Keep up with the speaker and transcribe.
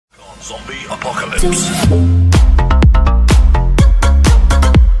Zombie apocalypse.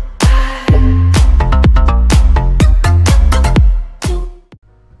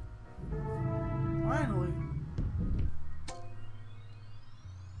 Finally.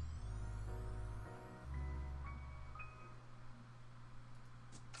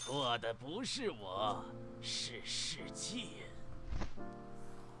 错的不是我，是世界。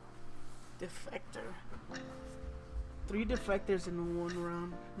 Defector. 3 defectors in 1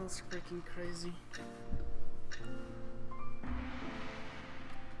 round. That's freaking crazy. “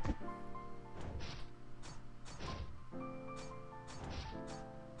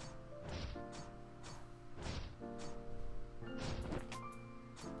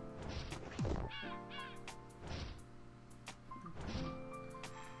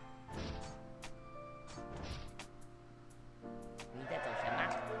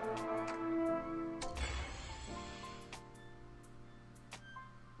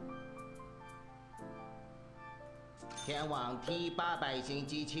天王提拔百姓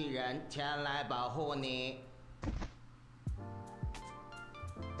机器人前来保护你。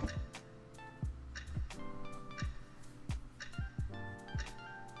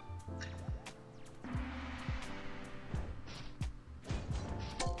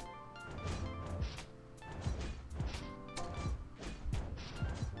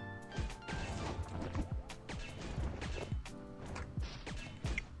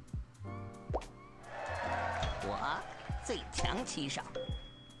我最强骑手。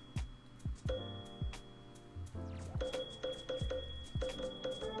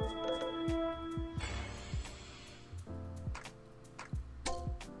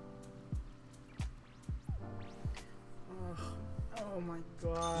 Oh my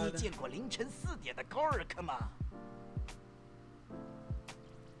god. 你见过凌晨4点的高尔克吗？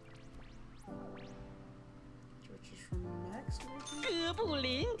 哥布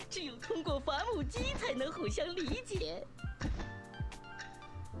林只有通过伐木机才能互相理解。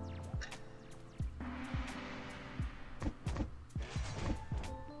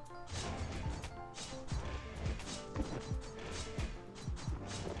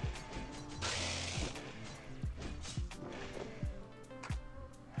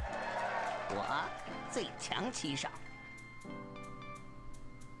我最强骑手。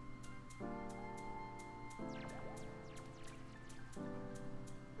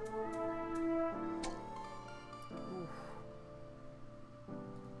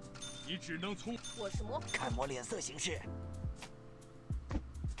 你只能从我是魔法。看我脸色行事。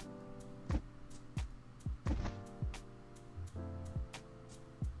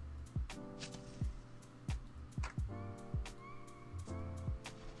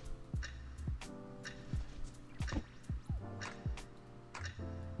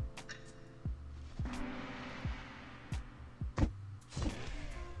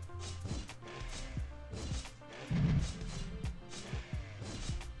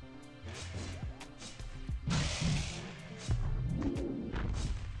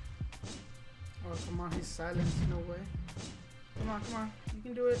Oh, come on, he's silenced. No way. Come on, come on. You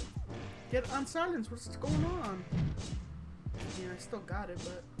can do it. Get on silence. What's going on? Yeah, I still got it,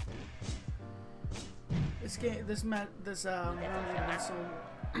 but this game, this round has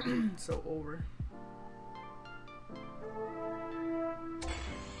been so over.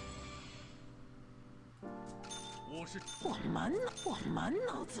 我满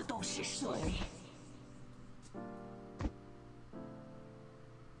脑子都是水。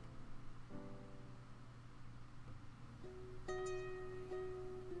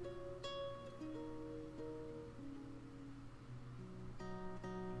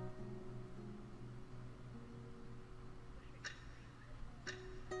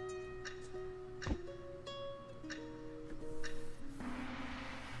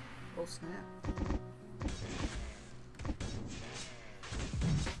 Oh snap.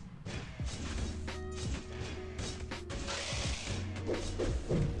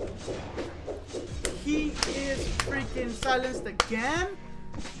 He is freaking silenced again?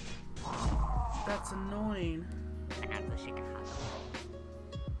 That's annoying. 鸭子是个好东西。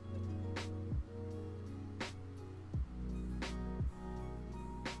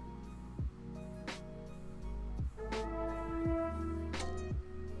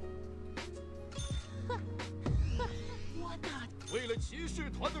 为了骑士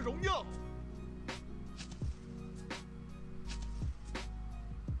团的荣耀。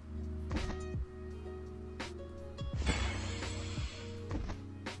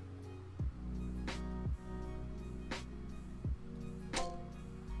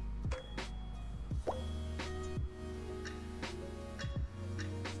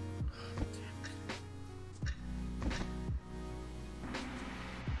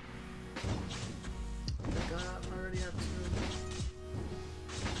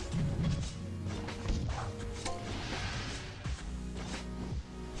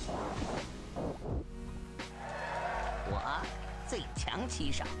强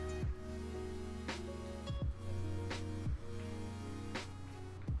其少。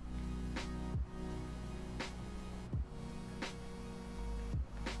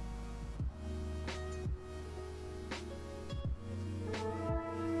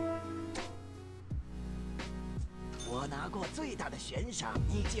我拿过最大的悬赏，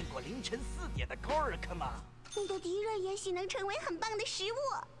你见过凌晨4点的高尔克吗？你的敌人也许能成为很棒的食物。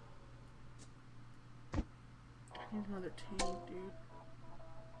He's another tank, dude.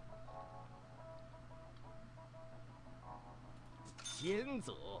 先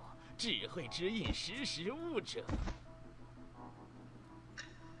祖，智慧之印识时务者。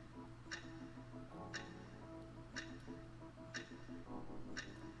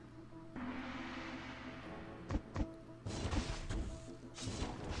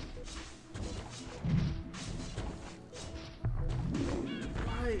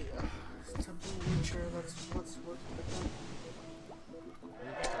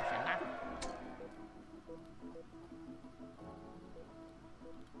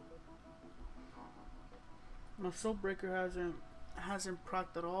My Soul Breaker hasn't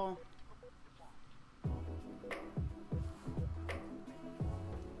procced at all.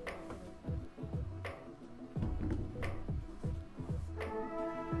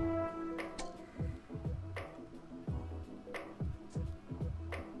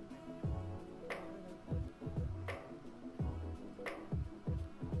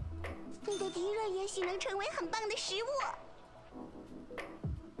你的敌人也许能成为很棒的食物。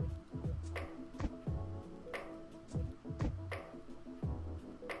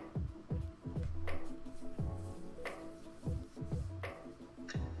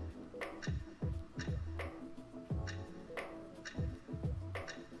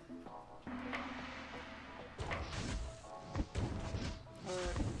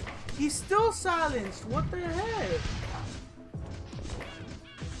He's still silenced. What the heck?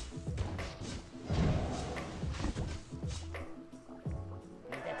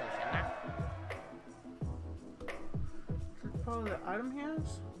 Is it probably the item he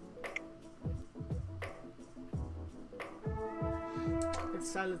has? It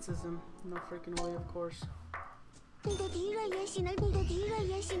silences him. No freaking way, of course. 你的敌人也许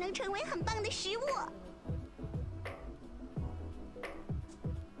能成为很棒的食物。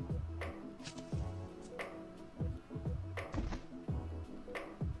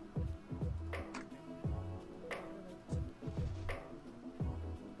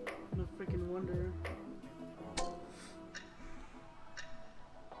No freaking wonder.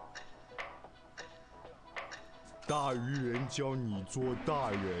 大鱼人教你做大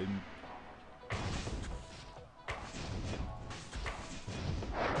人。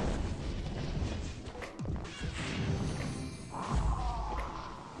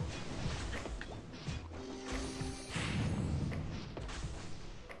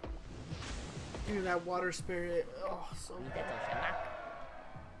Dude, that water spirit. Oh, so good.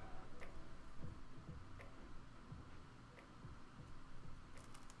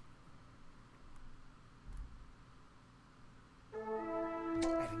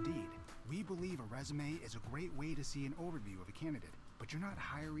 At Indeed, we believe a resume is a great way to see an overview of a candidate, but you're not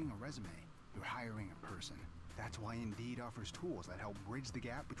hiring a resume, you're hiring a person. That's why Indeed offers tools that help bridge the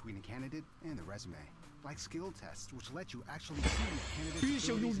gap between a candidate and the resume, like skill tests, which let you actually see a candidate's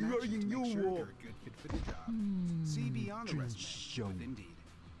abilities in action to make sure they're a good fit for the job. See beyond the resume with Indeed.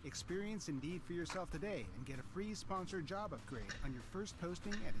 Experience Indeed for yourself today and get a free sponsored job upgrade on your first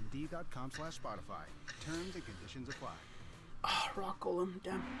posting at Indeed.com/Spotify. Terms and conditions apply. Rock Golem,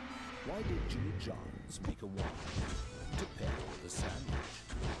 damn. Why did Jimmy John's make a wine? To pair with a sandwich.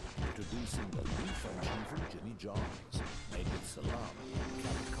 Introducing the new function from Jimmy John's. Made with salami,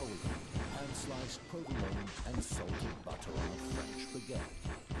 capicola, hand-sliced provolone, and salted butter on a French baguette.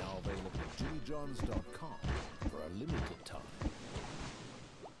 Now available at jimmyjohns.com for a limited time.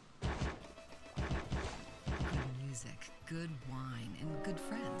 Good music, good wine, and good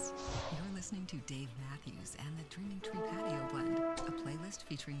friends. You're listening to Dave Matthews and the Dreaming Tree Patio Blend, a playlist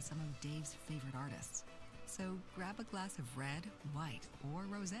featuring some of Dave's favorite artists. So grab a glass of red, white, or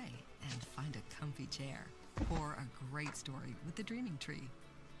rosé and find a comfy chair. Pour a great story with the Dreaming Tree.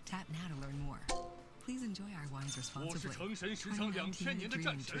 Tap now to learn more. Please enjoy our wines responsibly. 2019 The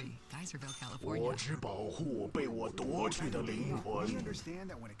Dreaming Tree, Geyserville, California. 我只保护被我夺去的灵 We 魂。 understand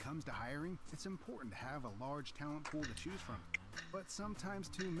that when it comes to hiring, it's important to have a large talent pool to choose from. But sometimes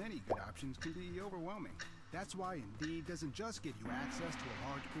too many good options can be overwhelming. That's why Indeed doesn't just give you access to a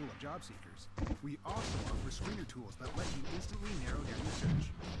large pool of job seekers. We also offer screener tools that let you instantly narrow down your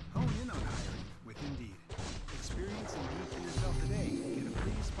search. Hone in on hiring with Indeed. Experience Indeed for yourself today and get a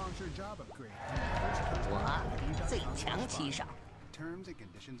free sponsored job upgrade on your first posting 我 at 最 Indeed.com/Spotify. 强其少。Terms and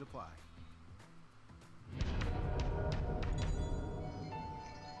conditions apply.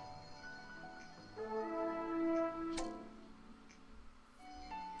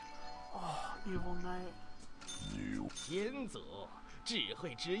 Oh, evil knight. 先祖，智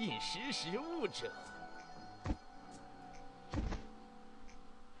慧之印识时务者。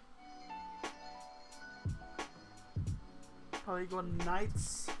 Probably go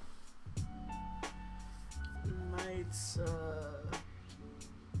knights. Knights,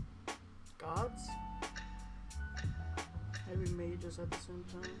 gods? Maybe mages at the same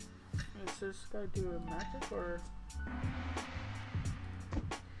time. Is this guy doing magic or?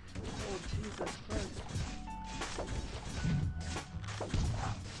 Oh, Jesus Christ.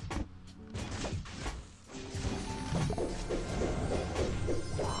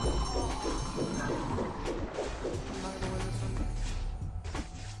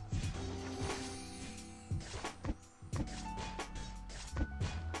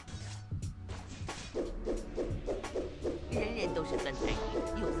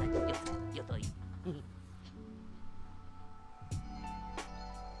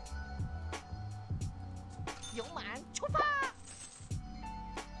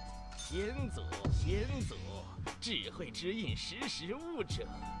先祖，智慧之印识时务者。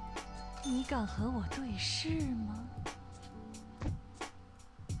你敢和我对视吗？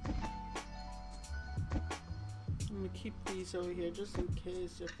 Let me keep these over here just in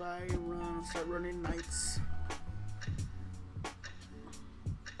case if I start running knights.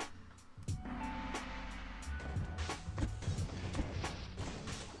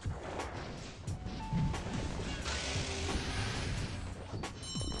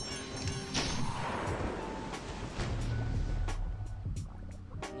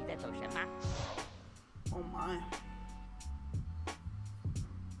 Oh my.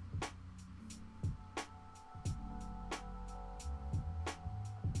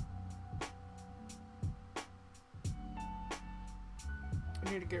 I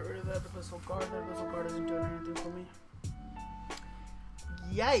need to get rid of that Abyssal Guard. That Abyssal Guard isn't doing anything for me.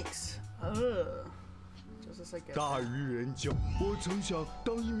 Yikes! Ugh. Just as I get 大愚人教，我曾想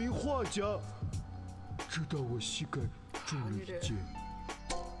当一名画家，直到我膝盖中了一箭。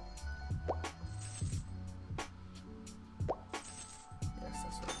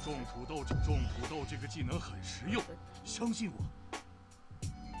 种土豆这个技能很实用，相信我。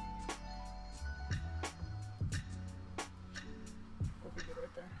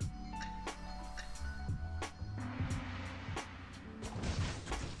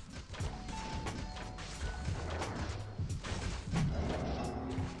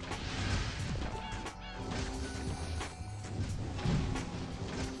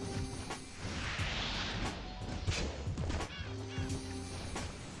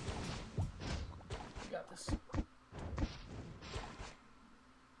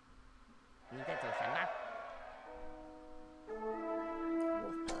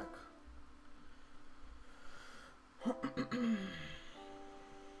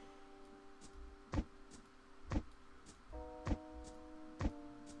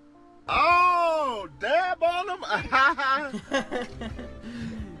 Oh, dab on them!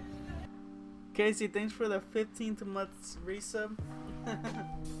 Casey, thanks for the 15th month resub.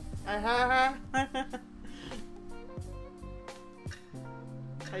 How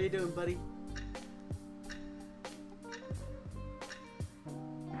you doing, buddy?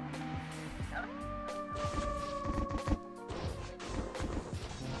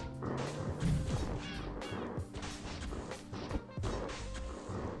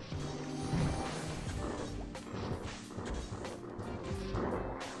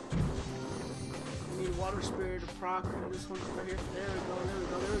 Water Spirit, proc, and this one right here. There we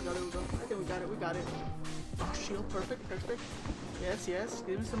go. I think we got it. Oh, shield, perfect. Yes.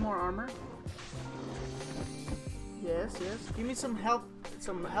 Give me some more armor. Yes. Give me some health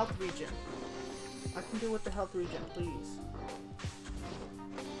regen. I can deal with the health regen, please.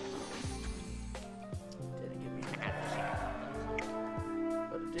 Didn't give me that.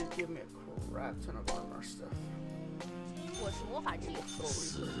 But it did give me a crap ton of armor stuff. 我是魔法之友。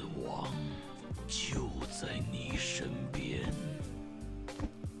死亡就在你身边。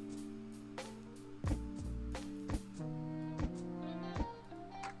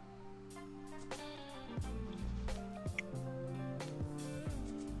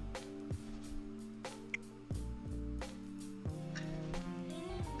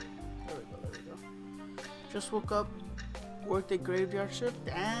There we go. Just woke up, worked a graveyard shift.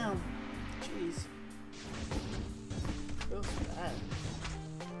 Damn. Jeez. Feels bad.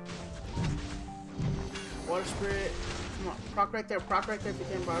 Water Spirit. Come on. Proc right there if you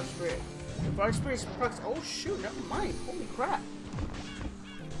can, Water Spirit. If Water Spirit procs. Oh shoot, never mind. Holy crap.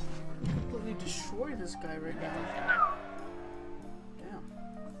 Completely destroy this guy right now. Damn.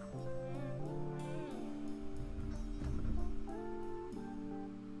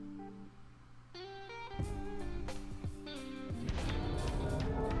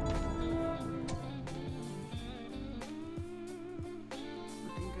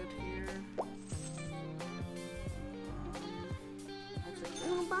 Looking good here.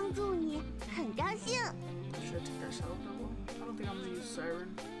 能帮助你，很高兴。 Should I take that shadow devil? I don't think I'm gonna use siren.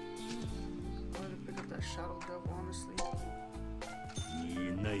 I'm gonna pick up that shadow devil, honestly. 你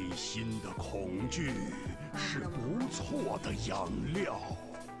内心的恐惧是不错的养料。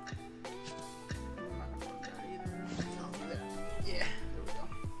 I'm not gonna do that either. I'll do that. Yeah, there we go.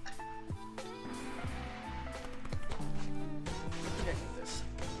 I think I need this.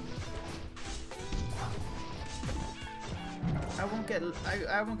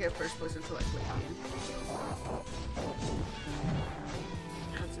 I won't get first place until I play the game.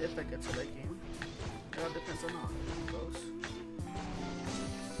 That's if I get to that game. It all depends on how it goes.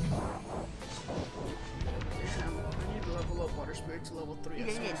 Damn, I need to level up water spirit to level 3. 人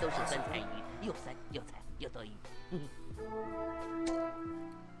人都是分参与，又酸又惨又多余。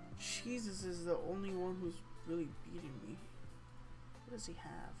 Jesus is the only one who's really beating me. What does he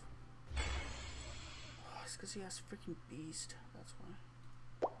have? Oh, it's because he has freaking beast. That's why.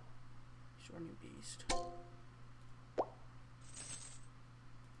 He's running beast.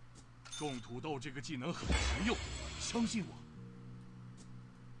 种土豆这个技能很实用，相信我。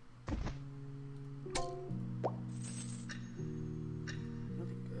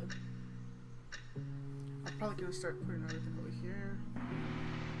 Nothing good. I'm probably gonna start putting everything over here.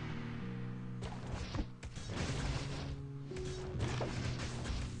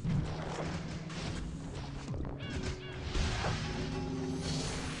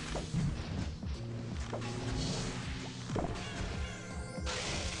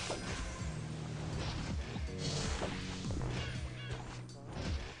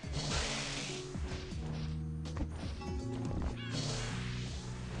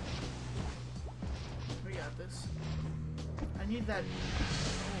 We got this. I need that. Oh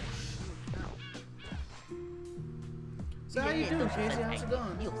shoot! Ow. So how you doing, Casey? How's it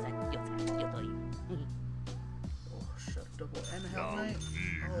going? 又酸又惨又多余。 Oh, shut double and hell knight.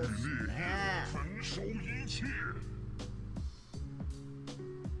 Oh snap! 承受一切。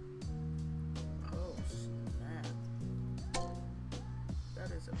 Oh snap! That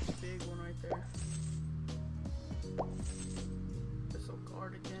is a big one right there. This'll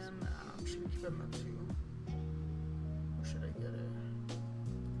guard again. I'm just gonna keep him at 2. Or should I get it?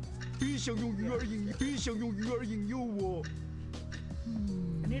 别想用鱼儿引，别想用鱼儿引诱我。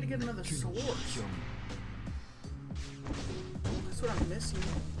 I need to get another sword. That's what I'm missing.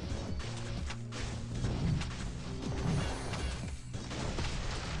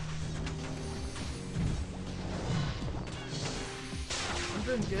 I'm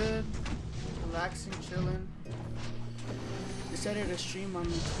doing good. Relaxing, chilling. Decided to stream on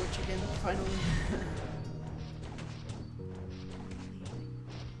Twitch again, finally.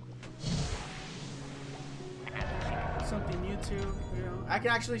 Something new too, you know. I can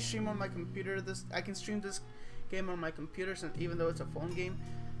actually stream on my computer. I can stream this game on my computer, since even though it's a phone game,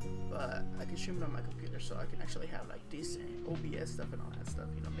 but I can stream it on my computer, so I can actually have like decent OBS stuff and all that stuff.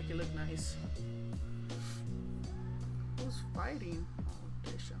 You know, make it look nice. Who's fighting? Oh,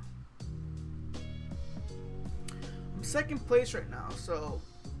 Desha. I'm second place right now, so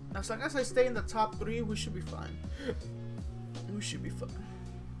as long as I stay in the top 3, we should be fine. We should be fine.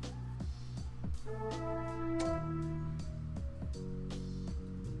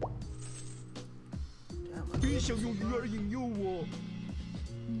 Damn, 别想用鱼儿引诱我。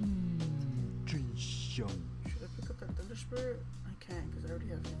真香。 Should I pick up that Thunder Spirit? I can't, because I already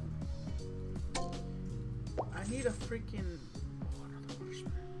have him. I need a freaking... Oh, another Thunder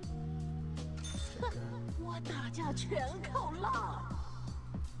Spirit. Let's check that. 我大家全扣了。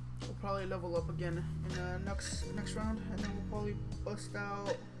 We'll probably level up again in the next round, and then we'll probably bust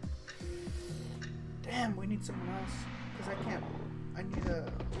out... Damn, we need someone else, because I can't... I need a...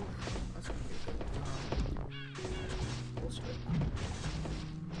 Oof, that's gonna be good. Bullshit.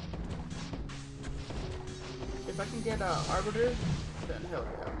 If I can get an Arbiter, then hell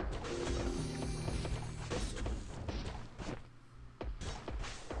yeah.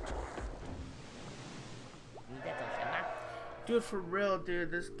 Dude, for real,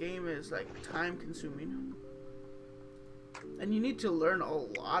 dude, this game is like time consuming. And you need to learn a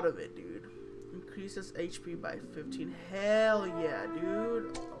lot of it, dude. Increases HP by 15. Hell yeah,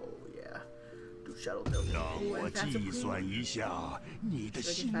 dude. Oh yeah. Dude, Shadow Devil. 让我计算一下你的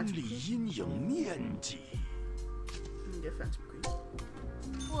心理阴影面积。Get Phantom Queen.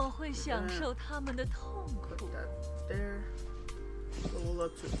 我会享受他们的痛苦。 Put that there. Level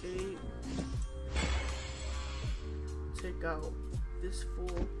up to 8. Take out this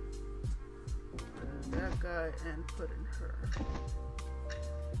fool and that guy and put in her.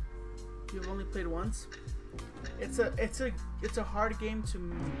 You've only played once. It's a hard game to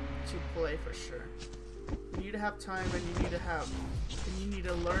play for sure. You need to have time and you need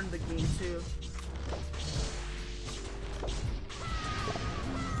to learn the game too.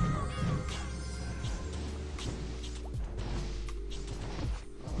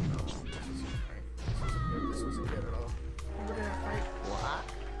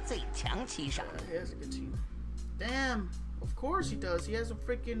 He has a good team. Damn, of course he does. He has a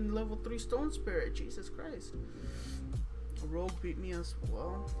freaking level 3 stone spirit. Jesus Christ. A rogue beat me as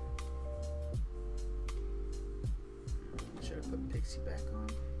well. Should I put Pixie back on?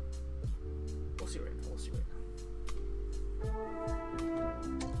 We'll see right now. We'll see right now.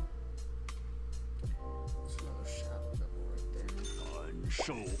 It's another shadow level right there.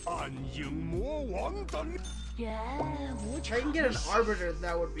 If I can get an arbiter,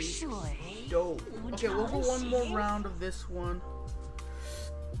 that would be dope. Okay, we'll go one more round of this one.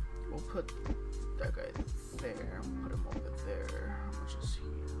 We'll put that guy there. Put him over there. How much is he?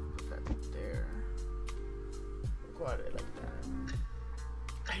 Put that there. We'll go at it like that.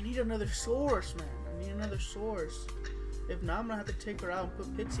 I need another source, man. I need another source. If not, I'm gonna have to take her out and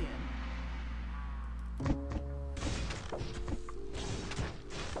put Pixie in.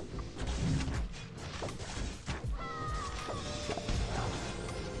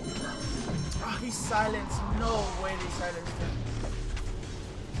 He's silenced. No way they silenced him.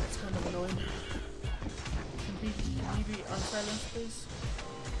 That's kind of annoying. Can he be unsilenced, please?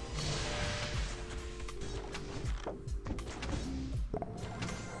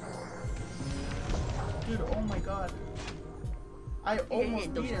 Dude, oh my god. I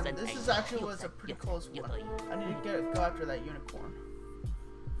almost beat him. This is actually was a pretty close one. I need to go after that unicorn.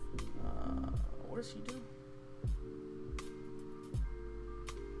 What does he do?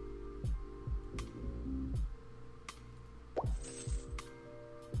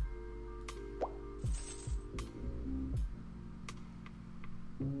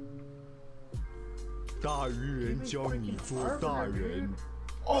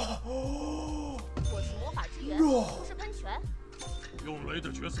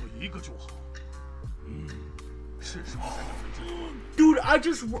 Dude, I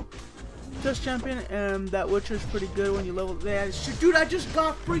just champion and that witcher is pretty good when you level. Yeah, dude, I just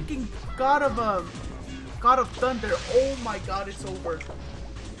got freaking God of Thunder. Oh my god, it's over.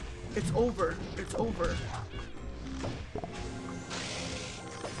 It's over. It's over.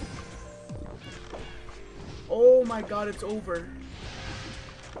 Oh my god, it's over.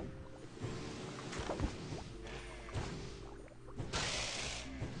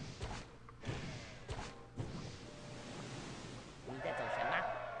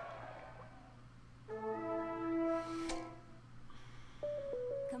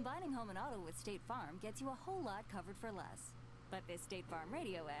 Combining home and auto with State Farm gets you a whole lot covered for less. But this State Farm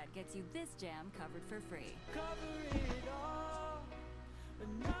radio ad gets you this jam covered for free.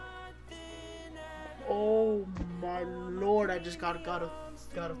 Oh my lord, I just got God of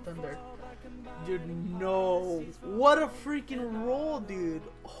Thunder. Dude, no. What a freaking roll, dude.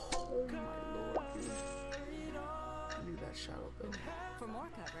 Oh my lord, dude. I need that shadow bill. For more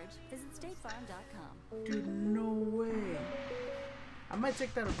coverage, visit statefarm.com. Dude, no way. I might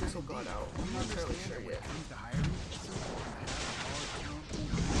take that Abyssal God out. I'm not entirely sure yet.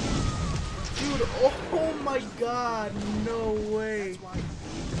 Dude, oh my god, no way.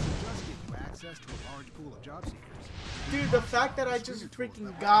 To a large pool of job seekers. Dude, the fact that I just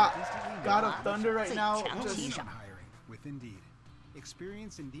freaking got God of Thunder right now just hiring with Indeed.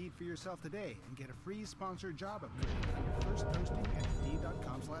 Experience Indeed for yourself today and get a free sponsored job upgrade on your first posting at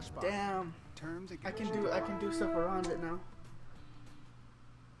Indeed.com/spot. Damn. Terms I can do stuff around it now.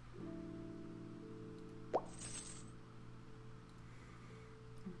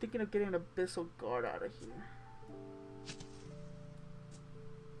 I'm thinking of getting an Abyssal Guard out of here.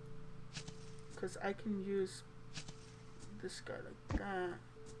 Because I can use this guy like that,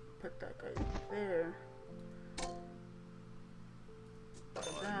 put that guy there,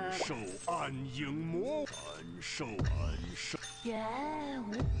 like that.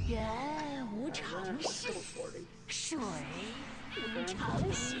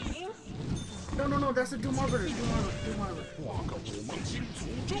 No, that's a Doom Arbiter.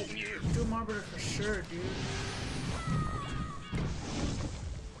 Doom Arbiter for sure, dude.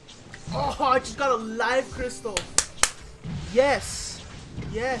 Oh, I just got a live crystal. Yes,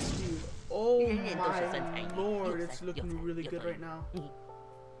 dude. Oh Oh 人人都是酸菜 my 鱼， lord, 又 it's 酸又 looking 菜 really 又 good 多 right 余。 now.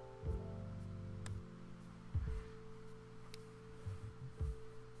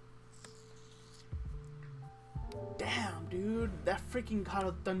 Damn, dude, that freaking God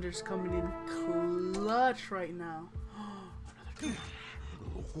of Thunder's coming in clutch right now. Another Doom.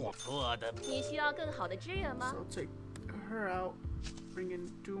 错的。你需要更好的支援吗？ So take her out, bring in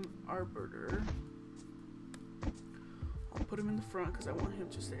Doom Arbiter. I'll put him in the front because I want him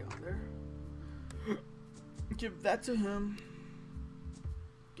to stay on there. Give that to him.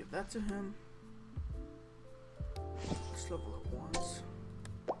 Give that to him. Let's level up once.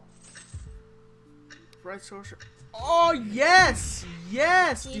 Right sorcerer. Oh yes!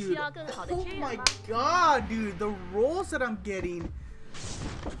 Yes, 你需 dude. 要更好的 Oh 支援 my 吗？ god, dude. The rolls that I'm getting.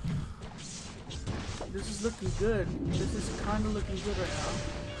 This is looking good. This is kind of looking good right now.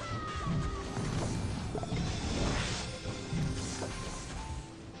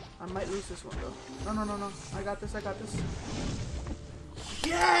 I might lose this one though. No. I got this.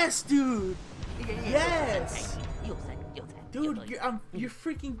 Yes, dude. Yes. 又酸又菜。 Dude, you're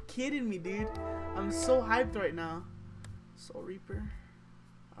freaking kidding me, dude. I'm so hyped right now. Soul Reaper.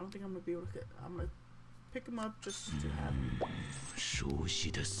 I don't think I'm gonna be able to I'm gonna pick him up just to have him. 熟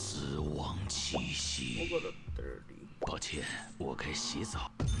悉的死亡气 We'll 息。 go to 30. 抱歉，我该洗澡。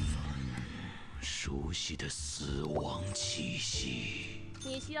熟悉的死亡气息。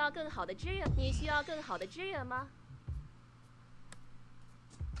你需要更好的支援？你需要更好的支援吗？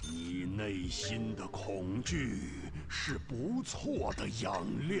 你内心的恐惧是不错的养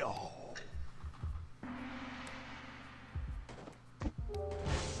料。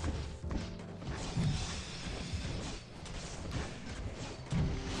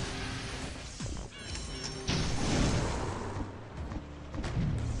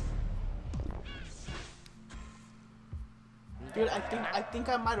Dude, I think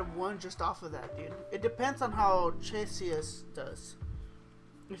I might have won just off of that, dude. It depends on how Chasius does.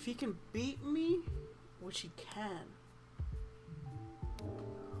 If he can beat me, which he can.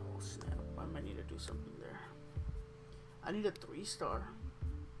 Oh snap! I might need to do something there. I need a 3-star.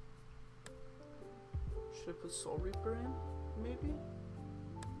 Should I put Soul Reaper in? Maybe.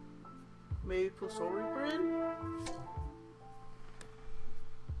 Maybe put Soul Reaper in.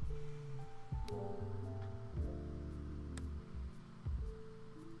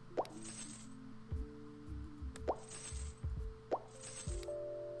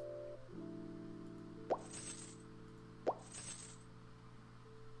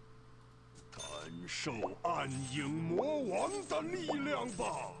感受暗影魔王的力量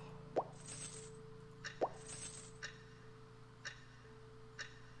吧！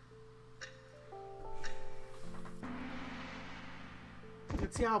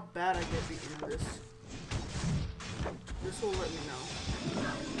 Let's see how bad I get beaten in this. This will let me know.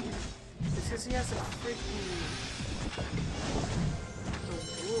 It's because he has a freaking... The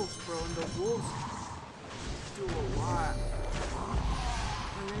wolves, bro, and the wolves do a lot.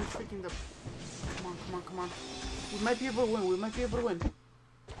 And then freaking the... Come on. We might be able to win.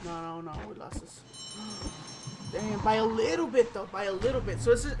 No, we lost this. Damn, by a little bit though, by a little bit.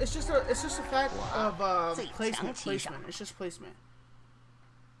 So it's just a fact of placement. It's just placement.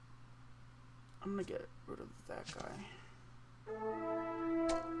 I'm gonna get rid of that guy.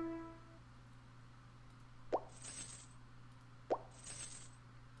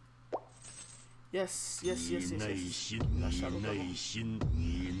 Yes. 你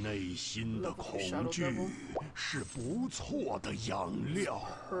内心的恐惧是不错的养料。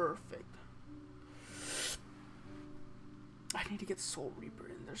 Perfect. I need to get Soul Reaper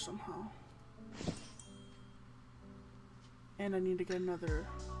in there somehow. And I need to get another...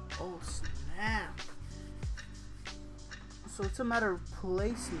 Oh, snap. So it's a matter of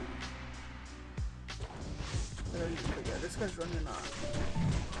placement. But I need to figure out. This guy's running on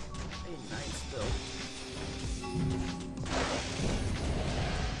a nice build.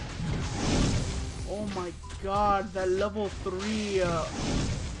 Oh my god, that level 3...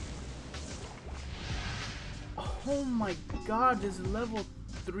 Oh my god, this level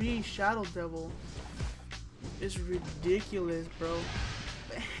 3 Shadow Devil is ridiculous, bro.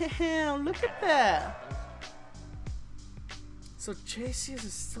 Damn, look at that. So Chasius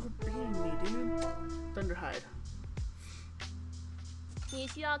is still beating me, dude. Thunderhide. 你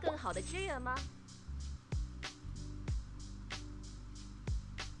需要更好的支援吗？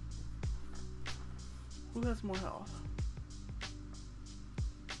 Who has more health?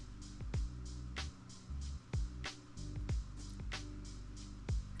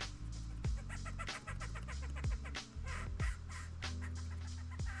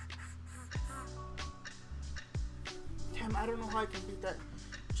 Damn, I don't know how I can beat that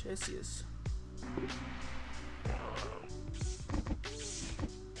Chasius.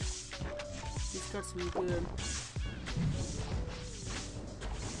 He's got some good.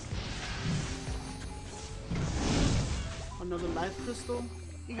 Another life crystal.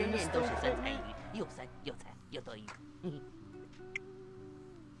 人人都是三才鱼，又三又才又多余。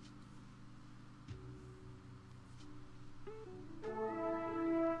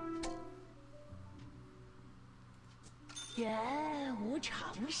人无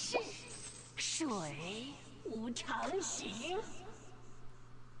常事，水无常形。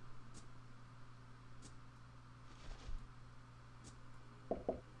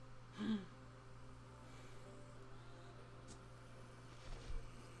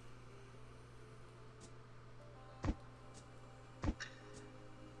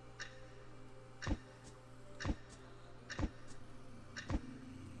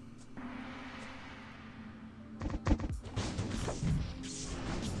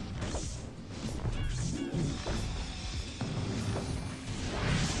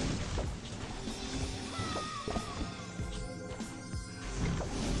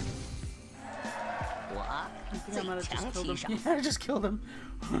Yeah, I just killed him.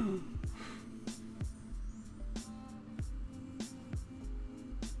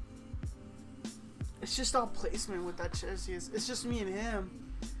 It's just all placement with that chest. It's just me and him.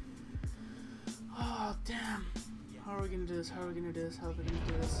 Oh damn! How are we gonna do this? How are we gonna do this? How are we gonna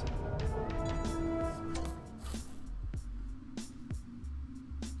do this?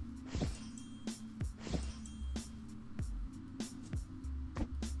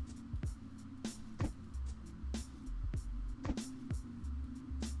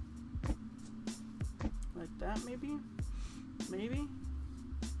 Maybe.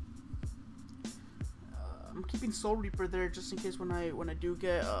 I'm keeping Soul Reaper there just in case when I do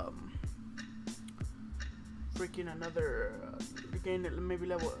get freaking another gain at maybe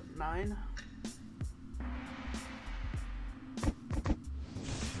level 9.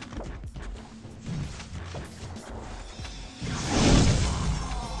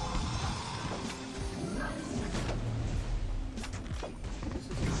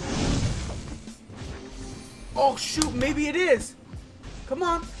 Oh shoot, maybe it is. Come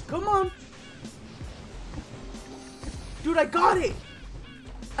on, come on. Dude, I got it.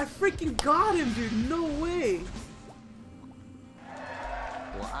 I freaking got him, dude. No way.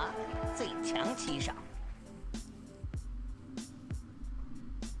 我最强七少。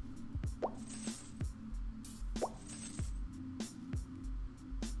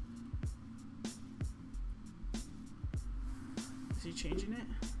Is he changing it?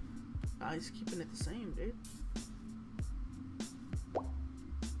 Nah, he's keeping it the same, dude.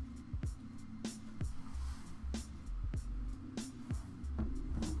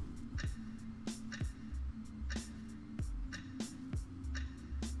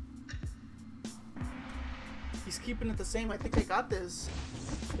 He's keeping it the same. I think I got this.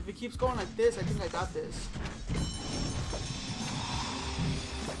 If it keeps going like this, I think I got this.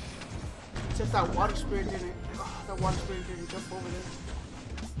 Except that water spirit didn't. Oh, that water spirit didn't jump over there.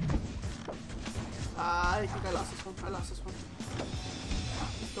 I think I lost this one. I lost this one.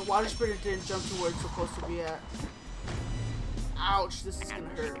 The water spirit didn't jump to where it's supposed to be at. Ouch, this is gonna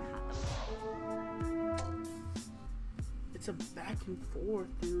hurt. It's a back and forth,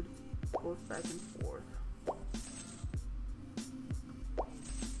 dude. Both back and forth.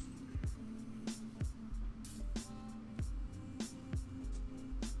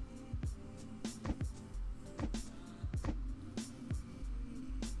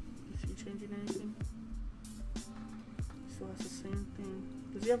 Is he changing anything? He still has the same thing.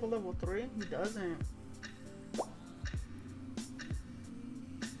 Does he have a level 3? He doesn't.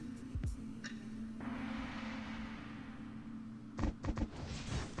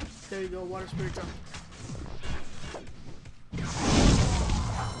 There you go, water spirit jump.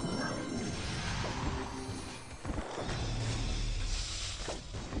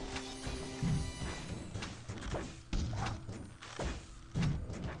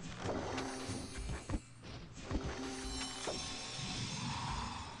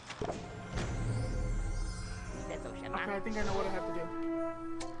 Okay, I think I know what I have to do.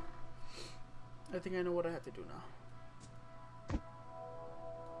 I think I know what I have to do now.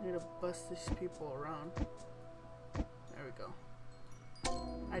 I need to bust these people around. There we go.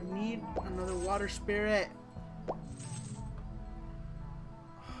 I need another water spirit.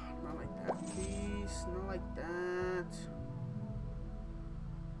 Not like that, please. Not like that.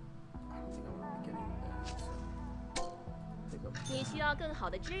 I don't think I'm gonna be getting that. 你需要更好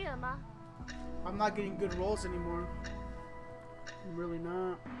的支援吗？ I'm not getting good rolls anymore. I'm really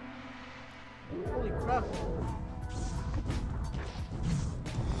not. Holy crap.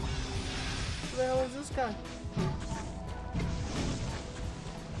 Who the hell is this guy?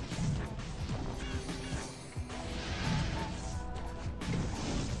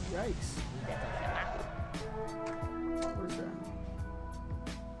 Yikes. Where's that?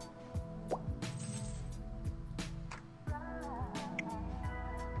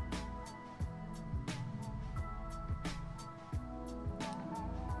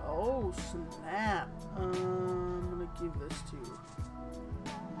 Oh, snap. I'm gonna give this to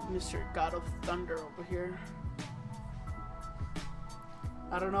Mr. God of Thunder over here.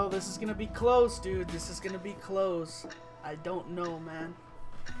 I don't know. This is gonna be close, dude. This is gonna be close. I don't know, man.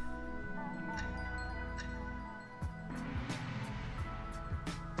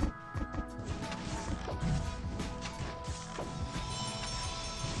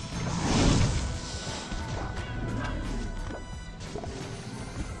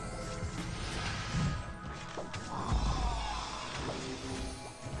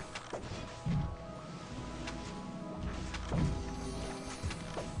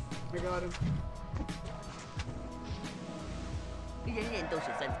 I got him. 人人都是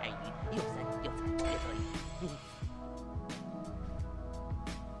酸菜鱼，又酸又惨又可以。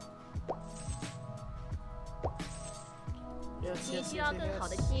你需要更好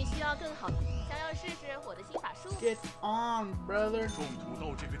的，你需要更好的，想要试试我的新法术 Get on, brother. 种土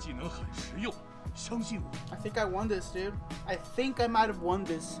豆这个技能很实用，相信我。 I think I won this, dude. I think I might have won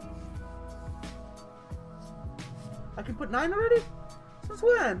this. I can put 9 already? Since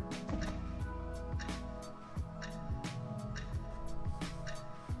when?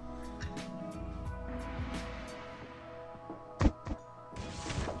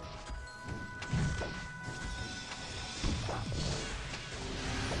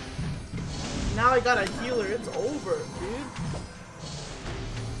 Now I got a healer. It's over, dude.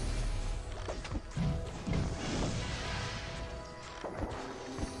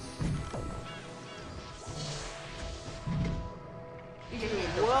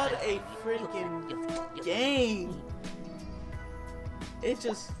 What a freaking game! It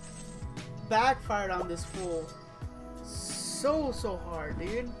just backfired on this fool so hard,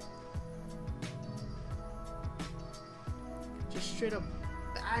 dude. Just straight up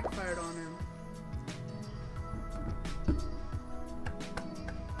backfired on him.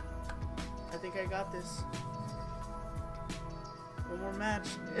 I think I got this. One more match.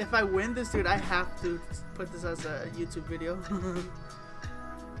 If I win this, dude, I have to put this as a YouTube video.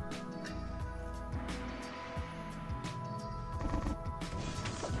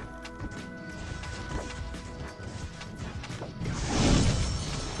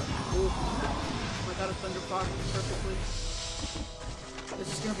 I got a Thunder Block perfectly. This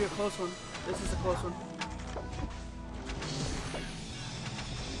is gonna be a close one. This is a close one.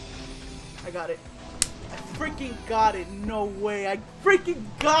 I got it. I freaking got it. No way. I freaking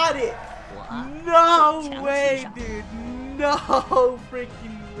got it. No way, dude. No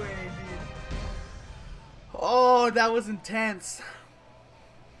freaking way, dude. Oh, that was intense.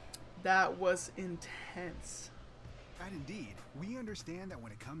 That was intense. That indeed. We understand that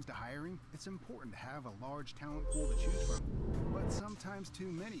when it comes to hiring, it's important to have a large talent pool to choose from. But sometimes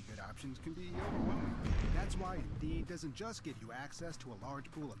too many good options can be overwhelming. That's why Indeed doesn't just give you access to a large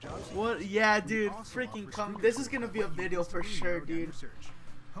pool of jobs. What? Yeah, dude. Freaking come. This is gonna be a video for sure, dude.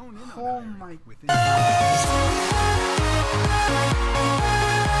 Oh my.